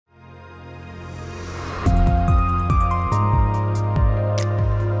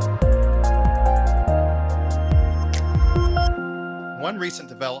one recent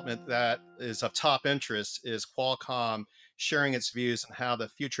development that is of top interest is Qualcomm sharing its views on how the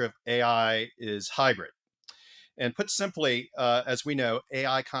future of AI is hybrid. And put simply, as we know,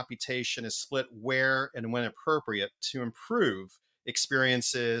 AI computation is split where and when appropriate to improve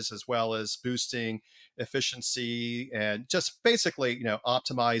experiences as well as boosting efficiency and just basically,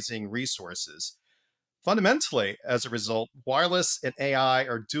 optimizing resources. Fundamentally, as a result, wireless and AI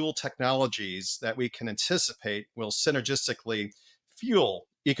are dual technologies that we can anticipate will synergistically fuel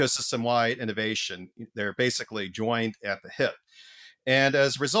ecosystem wide innovation. They're basically joined at the hip. And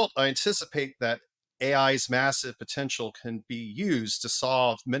as a result, I anticipate that AI's massive potential can be used to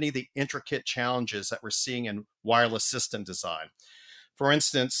solve many of the intricate challenges that we're seeing in wireless system design. For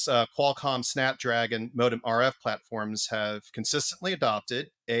instance, Qualcomm Snapdragon Modem-RF platforms have consistently adopted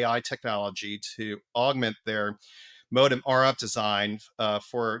AI technology to augment their modem RF design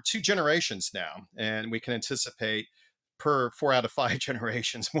for 2 generations now. And we can anticipate per 4 out of 5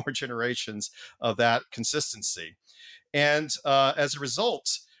 generations, more generations of that consistency. And as a result,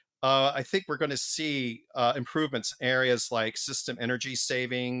 I think we're going to see improvements in areas like system energy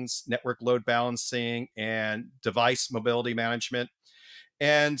savings, network load balancing, and device mobility management.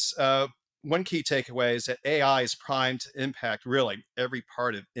 And one key takeaway is that AI is primed to impact really every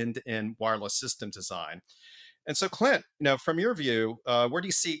part of end-to-end wireless system design. And so, Clint, from your view, where do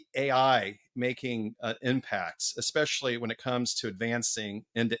you see AI making impacts, especially when it comes to advancing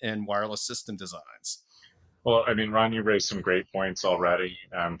end-to-end wireless system designs? Well, I mean, Ron, you raised some great points already,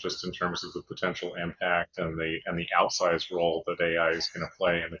 just in terms of the potential impact and the outsized role that AI is going to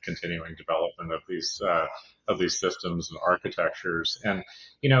play in the continuing development of these systems and architectures. And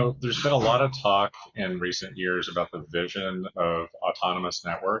there's been a lot of talk in recent years about the vision of autonomous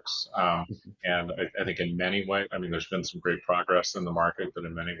networks, and I think in many ways, I mean, there's been some great progress in the market, but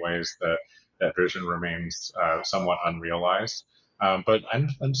in many ways, that vision remains somewhat unrealized. But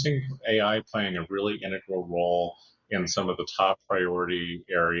I'm seeing AI playing a really integral role in some of the top priority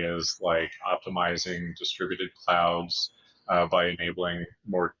areas like optimizing distributed clouds by enabling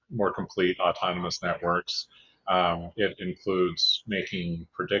more complete autonomous networks. It includes making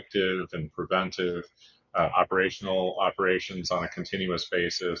predictive and preventive operational operations on a continuous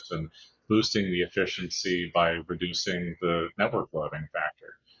basis and boosting the efficiency by reducing the network loading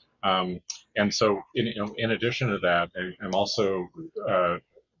factor. And so, in addition to that, I'm also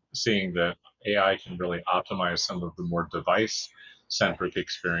seeing that AI can really optimize some of the more device-centric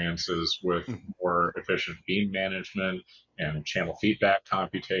experiences with more efficient beam management and channel feedback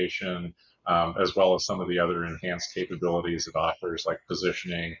computation, as well as some of the other enhanced capabilities it offers, like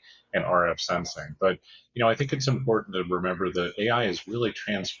positioning and RF sensing. But I think it's important to remember that AI is really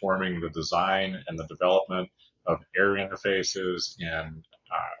transforming the design and the development of air interfaces and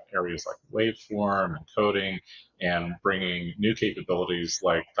areas like waveform and coding, and bringing new capabilities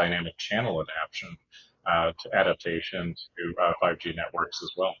like dynamic channel adaptation to 5G networks as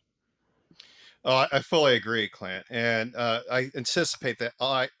well. Oh, I fully agree, Clint. And I anticipate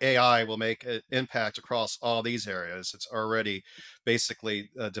that AI will make an impact across all these areas. It's already basically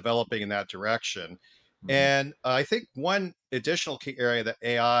developing in that direction. Mhm. And I think one additional key area that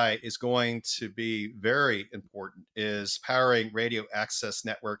AI is going to be very important is powering radio access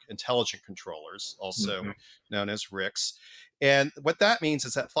network intelligent controllers, also Mhm. known as RICs. And what that means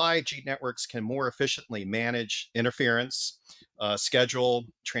is that 5G networks can more efficiently manage interference, schedule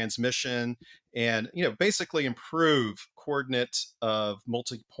transmission, and basically improve coordinate of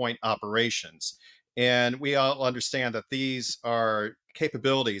multi-point operations. And we all understand that these are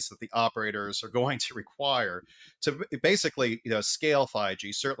capabilities that the operators are going to require to basically scale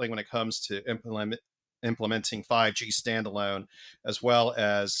 5G, certainly when it comes to implementing 5G standalone as well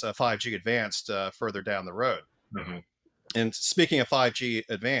as 5G advanced further down the road. Mhm. And speaking of 5G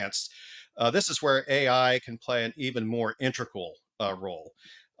advanced, this is where AI can play an even more integral role.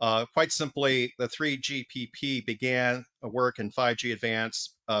 Quite simply, the 3GPP began work in 5G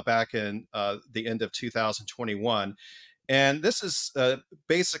advanced back in the end of 2021. And this is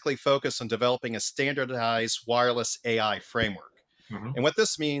basically focused on developing a standardized wireless AI framework. Mhm. And what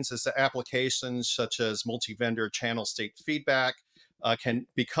this means is that applications such as multi-vendor channel state feedback can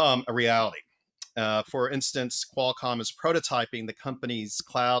become a reality. For instance, Qualcomm is prototyping the company's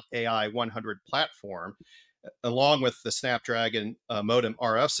Cloud AI 100 platform, along with the Snapdragon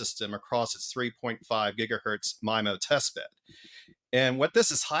Modem-RF system across its 3.5 gigahertz MIMO testbed. And what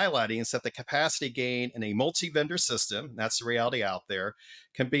this is highlighting is that the capacity gain in a multi-vendor system, that's the reality out there,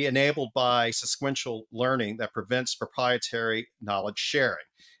 can be enabled by sequential learning that prevents proprietary knowledge sharing.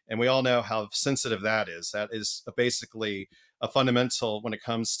 And we all know how sensitive that is. That is basically fundamental when it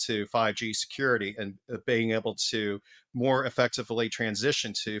comes to 5G security and being able to more effectively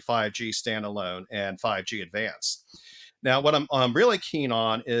transition to 5G standalone and 5G advanced. Now, what I'm really keen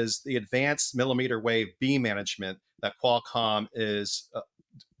on is the advanced millimeter wave beam management that Qualcomm is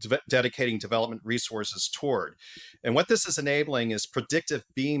dedicating development resources toward. And what this is enabling is predictive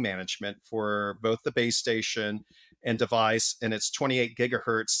beam management for both the base station and device and its 28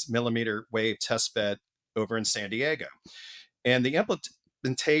 gigahertz millimeter wave testbed over in San Diego. And the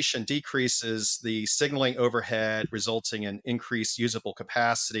implementation decreases the signaling overhead, resulting in increased usable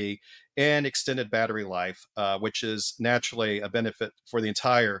capacity and extended battery life, which is naturally a benefit for the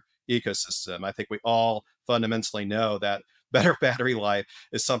entire ecosystem. I think we all fundamentally know that better battery life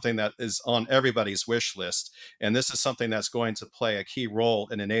is something that is on everybody's wish list. And this is something that's going to play a key role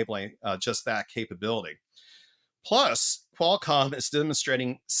in enabling just that capability. Plus, Qualcomm is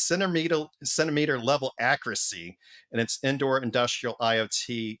demonstrating centimeter level accuracy in its indoor industrial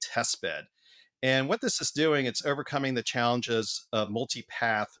IoT testbed. And what this is doing, it's overcoming the challenges of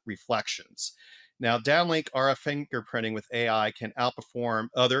multipath reflections. Now, downlink RF fingerprinting with AI can outperform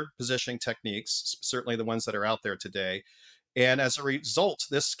other positioning techniques, certainly the ones that are out there today. And as a result,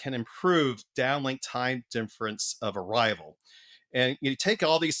 this can improve downlink time difference of arrival. And you take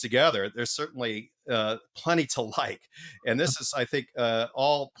all these together, there's certainly plenty to like. And this is, I think,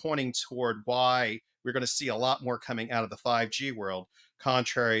 all pointing toward why we're going to see a lot more coming out of the 5G world,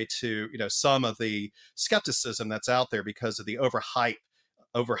 contrary to some of the skepticism that's out there because of the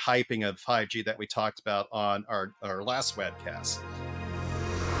overhyping of 5G that we talked about on our last webcast.